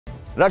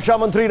रक्षा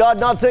मंत्री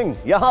राजनाथ सिंह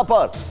यहां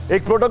पर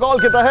एक प्रोटोकॉल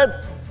के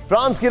तहत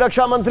फ्रांस की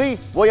रक्षा मंत्री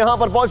वो यहां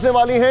पर पहुंचने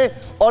वाली हैं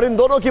और इन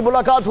दोनों की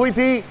मुलाकात हुई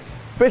थी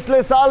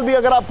पिछले साल भी,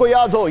 अगर आपको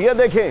याद हो। ये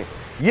देखें,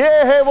 ये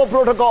है वो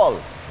प्रोटोकॉल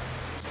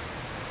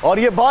और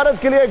ये भारत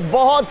के लिए एक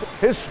बहुत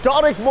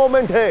हिस्टोरिक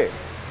मोमेंट है।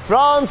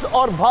 फ्रांस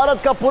और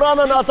भारत का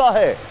पुराना नाता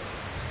है।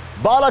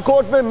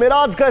 बालाकोट में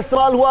मिराज का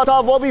इस्तेमाल हुआ था,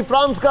 वो भी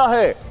फ्रांस का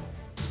है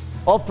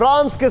और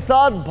फ्रांस के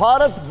साथ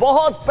भारत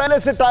बहुत पहले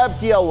से टाइप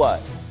किया हुआ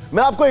है।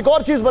 मैं आपको एक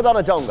और चीज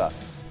बताना चाहूंगा,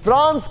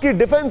 फ्रांस की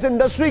डिफेंस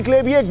इंडस्ट्री के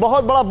लिए भी एक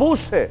बहुत बड़ा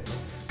बूस्ट है,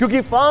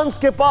 क्योंकि फ्रांस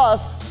के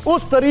पास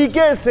उस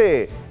तरीके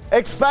से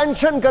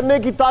एक्सपेंशन करने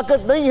की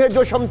ताकत नहीं है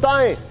जो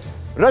क्षमताएं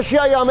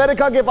रशिया या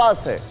अमेरिका के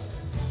पास है।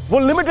 वो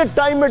लिमिटेड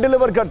टाइम में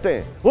डिलीवर करते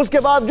हैं, उसके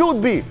बावजूद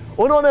भी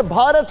उन्होंने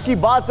भारत की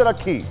बात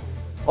रखी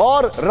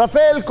और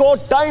राफेल को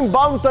टाइम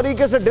बाउंड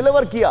तरीके से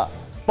डिलीवर किया।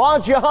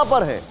 5 यहां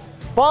पर हैं,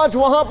 5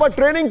 वहां पर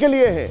ट्रेनिंग के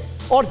लिए हैं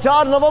और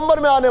 4 नवंबर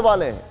में आने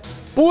वाले हैं।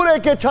 पूरे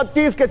के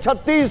 36 के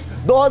 36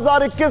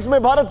 2021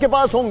 में भारत के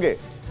पास होंगे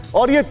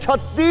और ये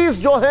 36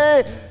 जो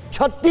हैं,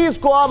 36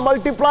 को आप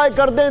मल्टीप्लाई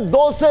कर दें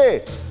 2 से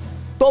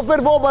तो फिर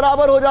वो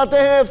बराबर हो जाते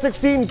हैं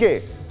F-16 के,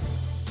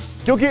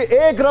 क्योंकि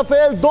एक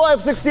राफेल 2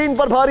 F-16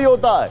 पर भारी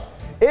होता है,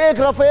 एक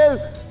राफेल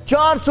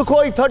 4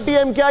 सुखोई 30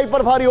 MKI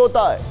पर भारी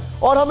होता है।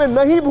 और हमें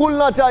नहीं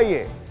भूलना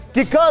चाहिए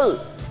कि कल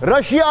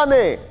रशिया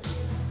ने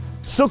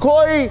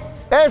सुखोई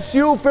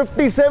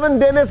Su-57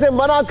 देने से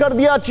मना कर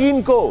दिया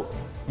चीन को।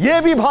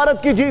 यह भी भारत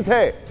की जीत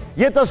है।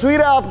 ये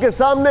तस्वीरें आपके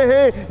सामने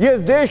हैं, ये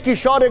इस देश की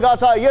शौर्य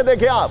गाथा। ये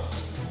देखें आप।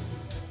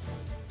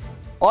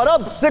 और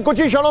अब से कुछ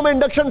ही क्षणों में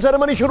इंडक्शन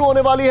सेरेमनी शुरू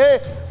होने वाली है।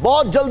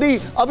 बहुत जल्दी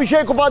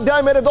अभिषेक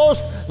उपाध्याय, मेरे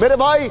दोस्त, मेरे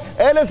भाई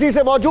LSE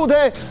से मौजूद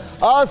हैं।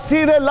 आज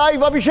सीधे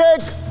लाइव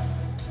अभिषेक,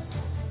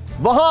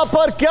 वहां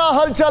पर क्या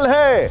हलचल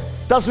है?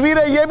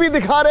 तस्वीरें ये भी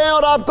दिखा रहे हैं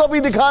और आपको भी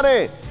दिखा रहे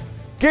हैं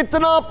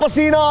कितना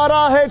पसीना आ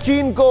रहा है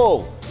चीन को,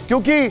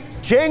 क्योंकि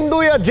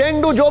चेंगडू या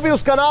जेंगडू जो भी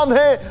उसका नाम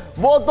है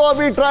वो तो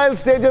अभी ट्रायल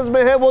स्टेजेस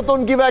में है, वो तो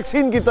उनकी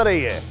वैक्सीन की तरह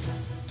ही है।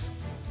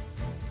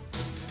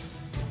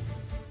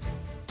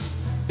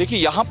 देखिए,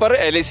 यहाँ पर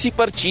LAC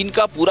पर चीन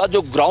का पूरा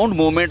जो ग्राउंड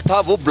मूवमेंट था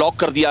वो ब्लॉक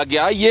कर दिया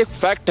गया है। ये एक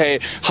फैक्ट है।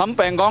 हम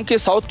पैंगोंग के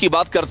साउथ की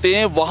बात करते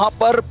हैं, वहाँ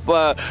पर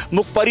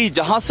मुखपरी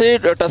जहाँ से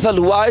टसल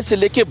हुआ है से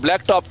लेके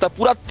ब्लैक टॉप तक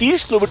पूरा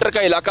 30 किलोमीटर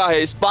का इलाका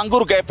है।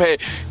 स्पांगुर गैप है,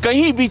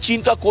 कहीं भी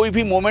चीन का कोई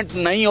भी मूवमेंट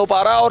नहीं हो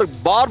पा रहा और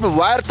बार्ब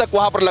वायर तक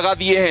वहाँ पर लगा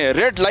दिए हैं,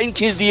 रेड लाइन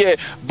खींच दी है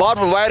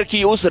बार्ब वायर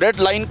की। उस रेड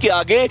लाइन के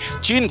आगे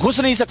चीन घुस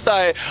नहीं सकता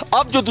है।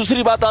 अब जो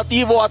दूसरी बात आती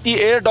है वो आती है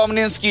एयर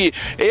डोमिनेंस की।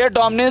 एयर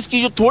डोमिनेंस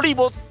की जो थोड़ी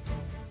बहुत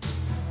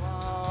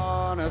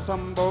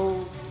शंभो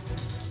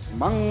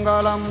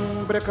मंगलम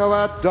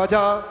वृषभध्वज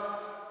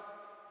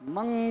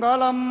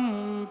मंगलम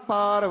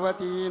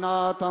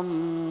पार्वतीनाथम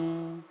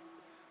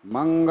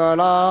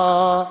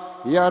मंगलायतनो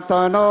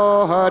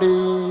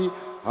हरि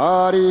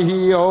हरि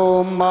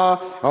ओम।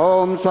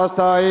 ओम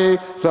स्वस्ति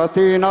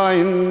स्वस्ति न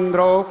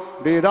इंद्रो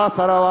वृदा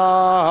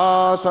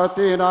सर्वाः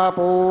स्वस्ति न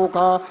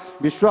पूषा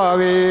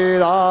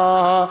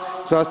विश्ववेदाः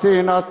स्वस्ति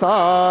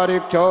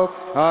नस्तारिक्षो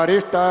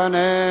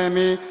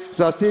अरिष्टनेमि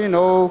स्वस्ति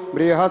नो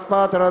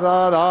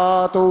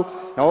बृहस्पतिर्दधातु।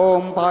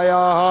 ओम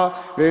पायाः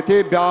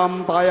पृथिव्यां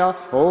पाया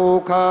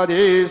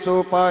ओखदिषु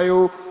पायु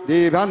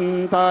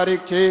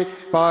दिव्यन्तरिक्षे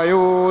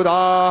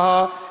पायुदाः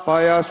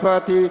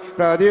पयस्वती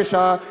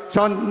प्रदिशा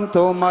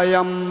सन्तु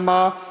मयम्।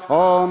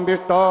 ओम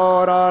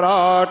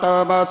विष्णोराराटमसि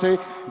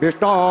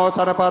विष्णु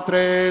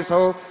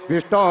सरपत्रेषु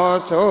विष्णु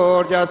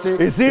सूर्यसि।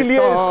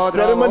 इसीलिए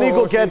सेरेमनी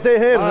को कहते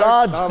हैं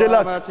राज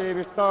तिलक।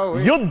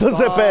 युद्ध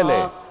से पहले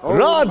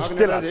राज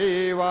तिलक,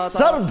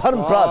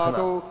 सर्वधर्म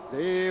प्रार्थना।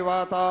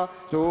 देवता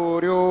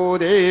सूर्यो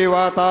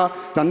देवता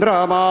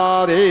चंद्रमा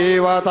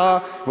देवता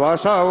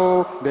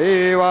वसौ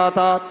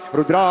देवता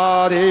रुद्रा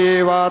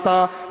देवता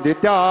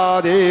दित्या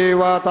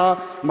देवता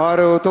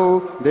मरुतु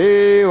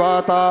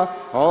देवता।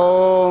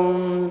 ओम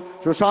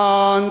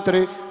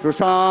सुशांति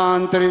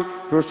सुशांति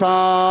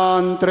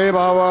सुशांति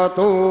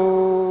भवतु।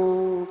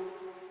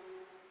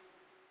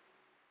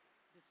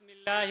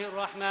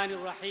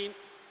 बिस्मिल्लाहिर्रहमानिर्रहीम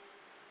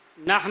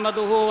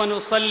नहमदुहु व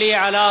नुसल्ली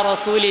अला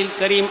रसूलिल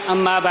करीम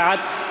अम्मा बाद।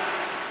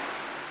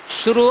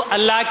 शुरू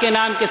अल्लाह के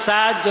नाम के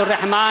साथ जो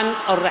रहमान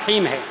और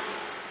रहीम है।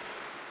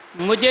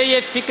 मुझे ये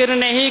फ़िक्र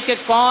नहीं कि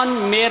कौन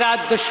मेरा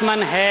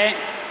दुश्मन है,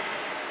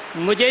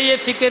 मुझे ये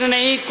फ़िक्र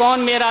नहीं कौन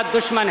मेरा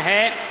दुश्मन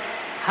है।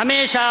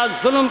 हमेशा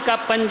जुल्म का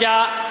पंजा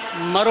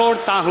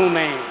मरोड़ता हूँ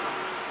मैं,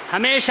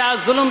 हमेशा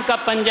जुल्म का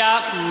पंजा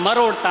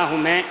मरोड़ता हूँ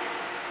मैं।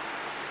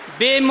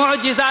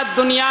 बेमुअजिज़ात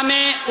दुनिया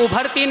में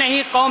उभरती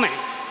नहीं कौमें,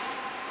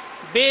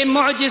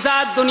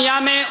 बेमुअजिज़ात दुनिया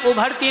में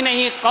उभरती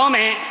नहीं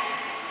कौमें।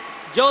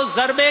 जो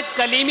ज़रबे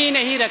कलीमी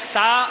नहीं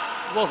रखता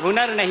वो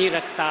हुनर नहीं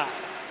रखता।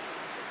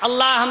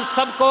 अल्लाह हम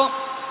सबको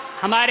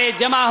हमारे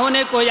जमा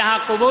होने को यहाँ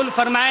कबूल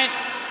फरमाए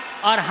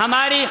और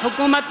हमारी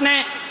हुकूमत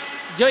ने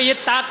जो ये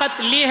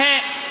ताकत ली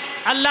है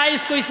अल्लाह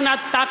इसको इतना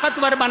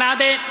ताकतवर बना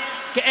दे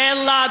कि ए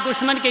अल्लाह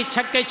दुश्मन के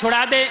छक्के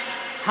छुड़ा दे।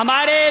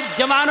 हमारे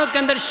जवानों के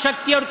अंदर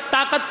शक्ति और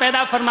ताकत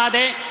पैदा फरमा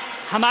दे।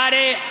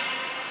 हमारे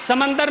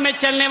समंदर में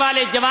चलने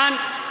वाले जवान,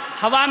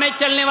 हवा में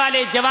चलने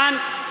वाले जवान,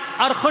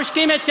 और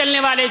खुश्की में चलने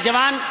वाले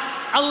जवान,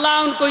 अल्लाह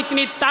उनको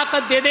इतनी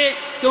ताकत दे दे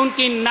कि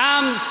उनकी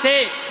नाम से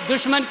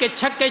दुश्मन के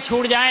छक्के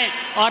छूट जाएं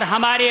और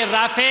हमारे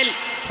राफेल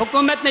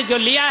हुकूमत ने जो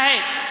लिया है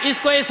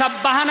इसको ऐसा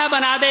बहाना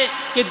बना दे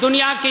कि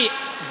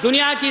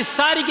दुनिया की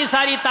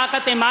सारी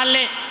ताकतें मान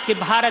लें कि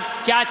भारत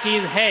क्या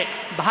चीज़ है,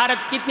 भारत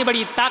कितनी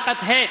बड़ी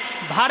ताकत है,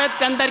 भारत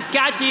के अंदर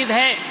क्या चीज़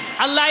है।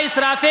 अल्लाह इस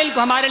राफेल को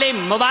हमारे लिए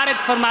मुबारक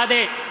फरमा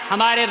दे।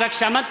 हमारे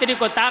रक्षा मंत्री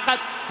को ताकत,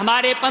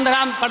 हमारे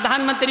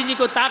प्रधानमंत्री जी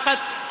को ताकत,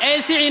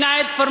 ऐसी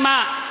इनायत फरमा,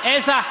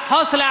 ऐसा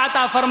हौसला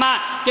अता फरमा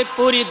कि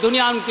पूरी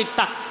दुनिया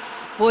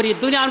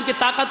उनकी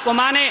ताकत को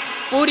माने,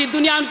 पूरी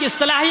दुनिया उनकी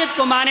सलाहियत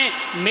को माने।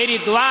 मेरी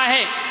दुआ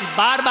है,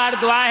 बार बार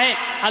दुआ है,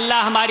 अल्लाह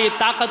हमारी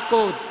ताकत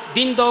को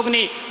दिन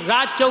दोगुनी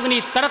रात चौगुनी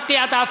तरक्की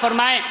अता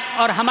फरमाए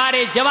और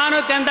हमारे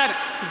जवानों के अंदर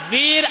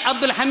वीर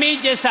अब्दुल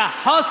हमीद जैसा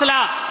हौसला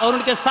और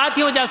उनके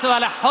साथियों जैसा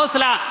वाला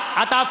हौसला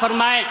अता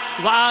फरमाए।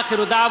 व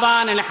आखिरु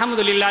दावान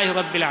अल्हम्दुलिल्लाहि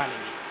रब्बिल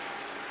आलमीन।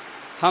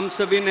 हम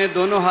सभी ने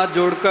दोनों हाथ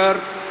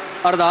जोड़कर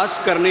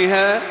अरदास करनी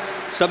है।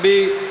 सभी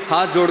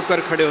हाथ जोड़कर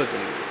खड़े हो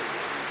जाएंगे।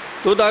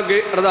 तुद आगे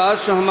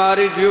अरदास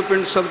हमारी जीव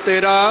पिंड सब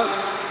तेरा,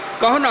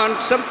 कहो नानक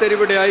सब तेरी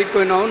वड्याई,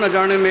 कोई नाउ न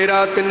जाने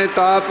मेरा। तिन्ने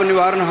ताप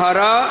निवारण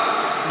हारा,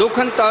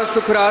 दुखंता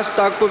सुख रास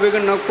ताको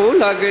विघ्न न को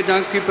लागे।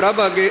 जांकी प्रभ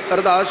आगे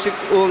अरदास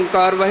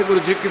ओंकार वाहिगुरु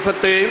जी की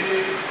फतेह।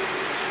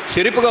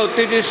 श्री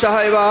भगवती जी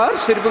सहायवार,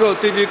 श्री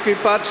भगवती जी की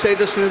पातशाही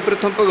दसवीं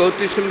प्रथम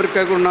भगवती सिमर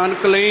के गुरु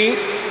नानक लई।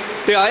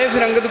 ते आए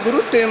फिर अंगद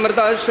गुरु ते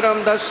अमरदास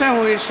रामदास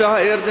हुई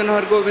सहाय। अर्जन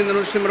हर गोविंद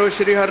नु सिमरो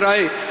श्री हर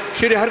राय।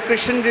 श्री हर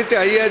कृष्ण जी ते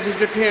आई है जिस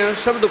जठे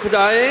सब दुख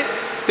जाए।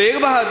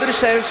 तेग बहादुर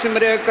साहिब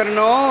सिमरिया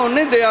करनो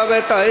उन्हें दया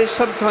वैताए।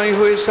 सब थाई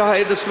हुए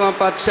सहाय। दसवां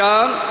पातशाह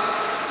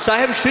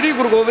साहिब श्री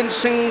गुरु गोविंद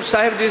सिंह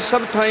साहिब जी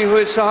सब थाई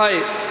हुए सहाय।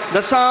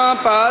 दसां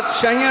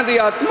पातशाहियां दी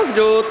आत्मक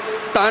जोत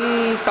तन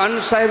तन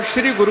साहिब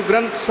श्री गुरु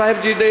ग्रंथ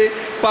साहिब जी दे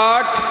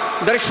पाठ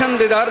दर्शन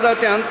दीदार दा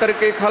ध्यान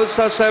करके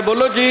खालसा साहिब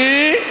बोलो जी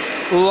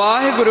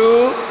वाहिगुरु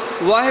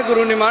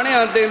वाहिगुरु।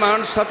 निमाणिया दे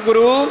मान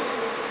सतगुरु,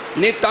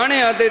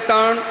 निताणिया दे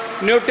ताण,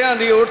 न्योटियां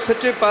दी ओट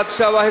सच्चे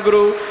पातशाह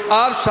वाहिगुरु।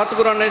 आप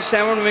सतगुरां ने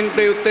 7 विंग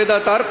दे उत्ते दा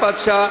तार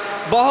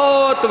पातशाह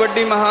बहुत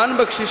वड्डी महान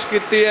बख्शिश की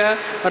है।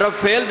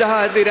 रफेल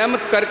जहाज की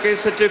रहमत करके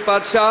सच्चे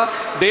पातशाह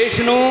देश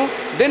नू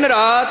दिन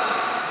रात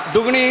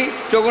दुगनी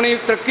चौगनी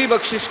तरक्की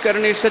बख्शिश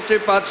करनी। सच्चे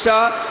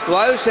पातशाह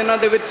वायु सेना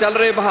दे विच चल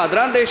रहे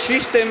बहादरां दे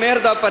शीश ते मेहर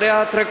दा भरिया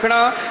हथ रखना।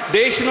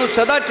 देश नू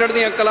सदा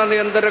चढ़दियां कलां दे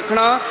अंदर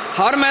रखना।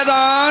 हर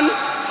मैदान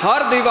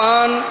हर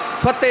दीवान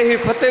फतेह ही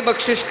फतेह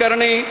बख्शिश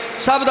करनी।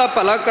 सब दा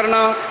भला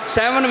करना।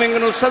 7 विंग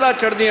नू सदा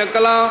चढ़दियां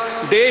कलां,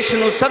 देश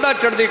नू सदा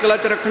चढ़दी कला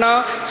च रखना।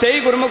 सही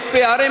गुरमुख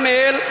प्यारे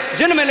मेल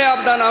जिन मिले आप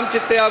दा नाम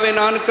चित्ते आवे।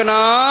 नानक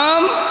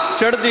नाम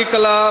चढ़दी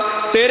कला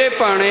तेरे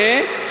भाणे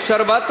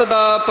सरबत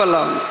दा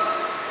भला।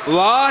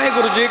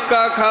 वाहिगुरु जी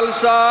का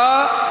खालसा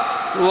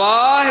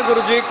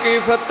वाहिगुरु जी की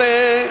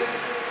फतेह।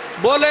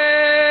 बोले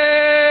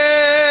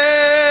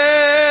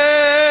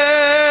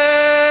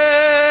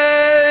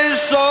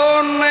सो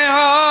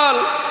निहाल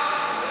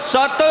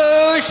सत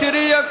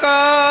श्री अकाल।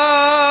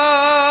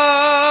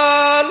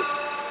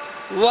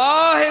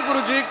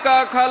 वाहिगुरु जी का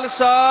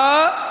खालसा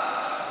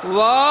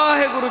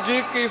वाहिगुरु जी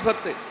की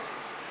फतेह।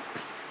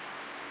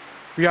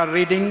 We are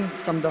reading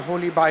from the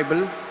Holy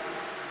Bible,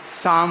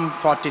 Psalm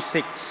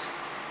 46.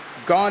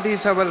 God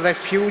is our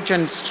refuge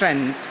and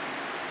strength,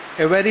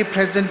 a very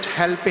present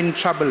help in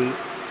trouble.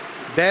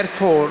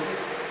 Therefore,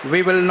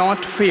 we will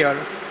not fear,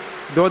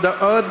 though the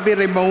earth be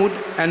removed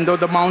and though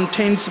the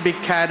mountains be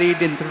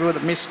carried in through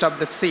the midst of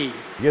the sea.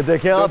 ये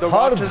देखें आप,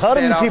 हर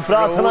धर्म की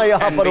प्रार्थना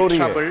यहाँ पर हो रही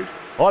है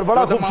और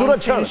बड़ा खूबसूरत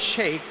क्षण।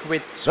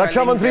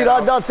 रक्षा मंत्री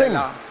राजनाथ सिंह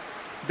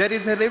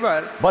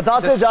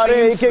बताते जा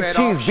रहे हैं एक एक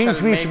चीज बीच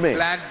बीच में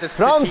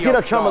फ्रांस की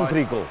रक्षा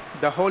मंत्री को।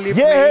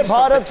 ये है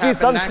भारत की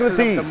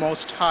संस्कृति,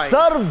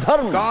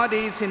 सर्वधर्म। God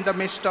is in the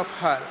midst of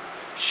her.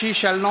 She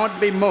shall not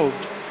be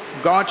moved.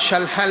 God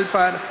shall help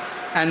her,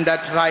 and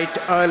that right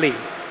early.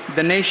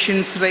 The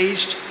nations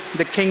raged,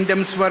 the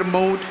kingdoms were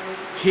moved.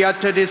 He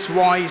uttered his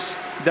voice,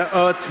 the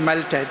earth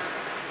melted.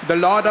 The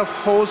Lord of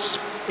hosts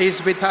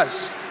is with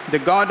us. The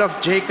God of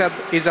Jacob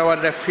is our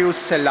refuge,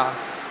 Selah.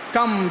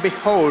 Come,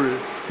 behold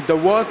the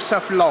works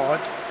of Lord,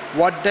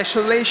 what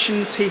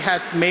desolations he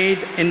hath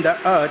made in the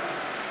earth.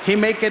 He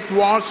maketh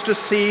wars to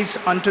cease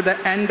unto the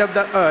end of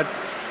the earth.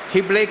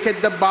 He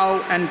breaketh the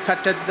bow and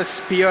cutteth the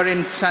spear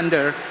in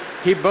sunder.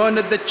 He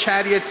burneth the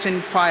chariots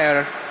in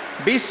fire.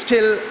 Be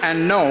still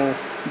and know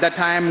that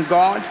I am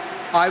God.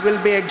 I will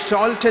be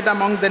exalted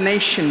among the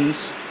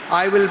nations.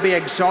 I will be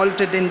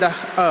exalted in the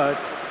earth.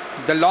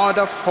 The Lord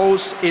of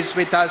hosts is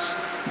with us.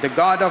 The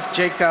God of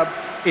Jacob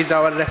is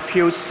our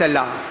refuge,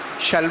 Selah.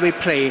 Shall we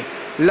pray?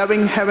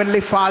 Loving Heavenly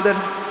Father,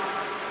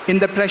 in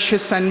the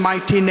precious and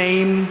mighty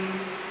name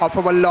of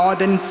our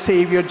Lord and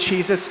Savior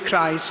Jesus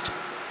Christ,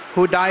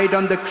 who died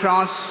on the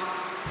cross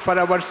for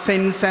our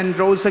sins and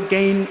rose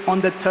again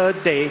on the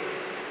 3rd day,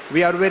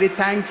 we are very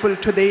thankful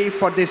today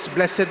for this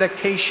blessed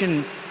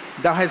occasion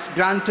Thou hast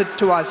granted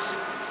to us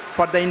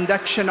for the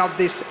induction of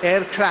these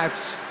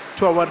aircrafts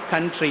to our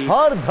country.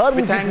 हर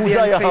धर्म की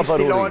पूजा यहाँ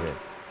पर हो रही है।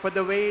 for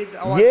the way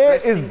thou art ये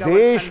blessing इस our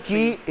देश country.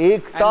 की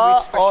एकता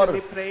And we और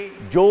specially pray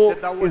जो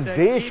that thou would, इस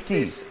देश keep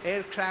की this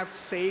aircraft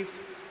safe.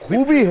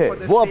 खूबी है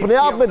वो अपने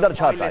आप में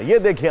दर्शाता है। ये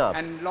देखें आप,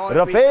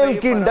 राफेल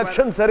की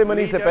इंडक्शन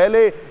सेरेमनी से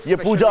पहले ये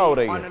पूजा हो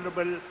रही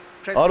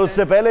है और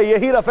उससे पहले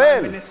यही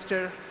राफेल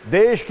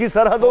देश की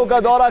सरहदों का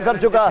दौरा कर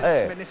चुका है।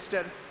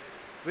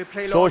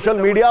 सोशल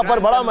मीडिया पर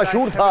बड़ा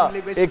मशहूर था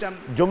एक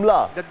जुमला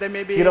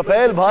कि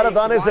राफेल भारत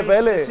आने से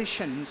पहले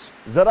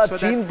जरा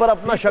चीन पर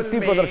अपना शक्ति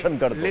प्रदर्शन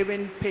कर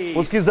दो,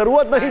 उसकी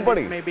जरूरत नहीं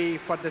पड़ी।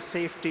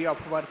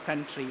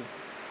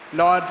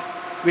 Lord,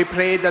 we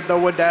pray that thou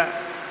would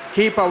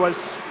keep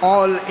us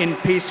all in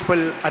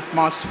peaceful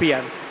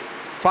atmosphere.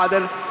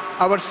 Father,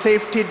 our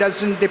safety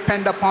doesn't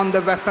depend upon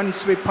the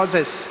weapons we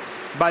possess,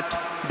 but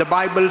the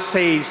Bible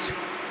says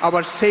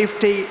our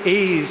safety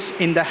is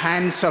in the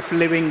hands of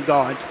living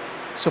God.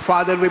 So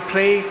Father, we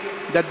pray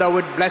that thou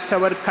would bless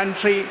our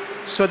country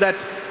so that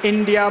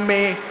India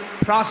may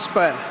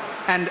prosper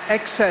and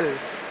excel,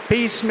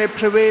 peace may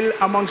prevail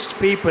amongst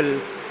people,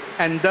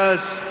 and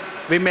thus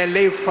we may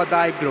live for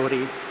thy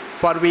glory.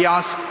 For we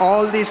ask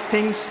all these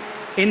things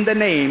in the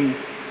name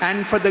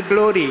and for the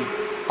glory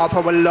of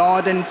our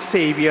Lord and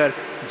Savior,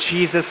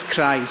 Jesus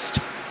Christ.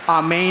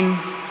 Amen.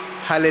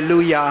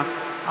 Hallelujah.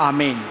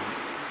 Amen.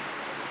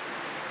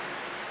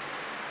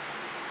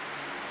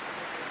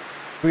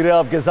 फिर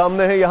आपके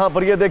सामने है, यहां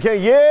पर ये देखें,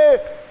 ये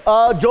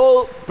जो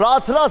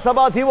प्रार्थना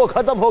सभा थी वो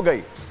खत्म हो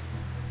गई,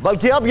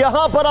 बल्कि अब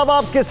यहां पर अब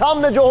आपके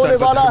सामने जो होने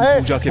वाला है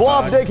वो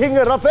आप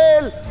देखेंगे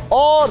राफेल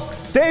और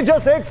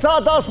तेजस एक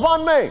साथ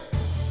आसमान में,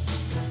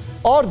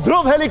 और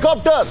ध्रुव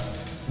हेलीकॉप्टर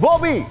वो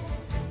भी,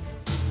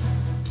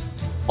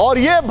 और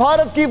ये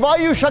भारत की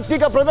वायु शक्ति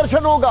का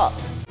प्रदर्शन होगा।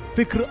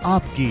 फिक्र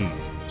आपकी,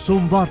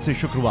 सोमवार से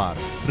शुक्रवार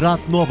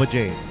रात 9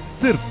 बजे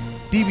सिर्फ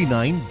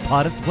TV9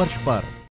 भारतवर्ष पर।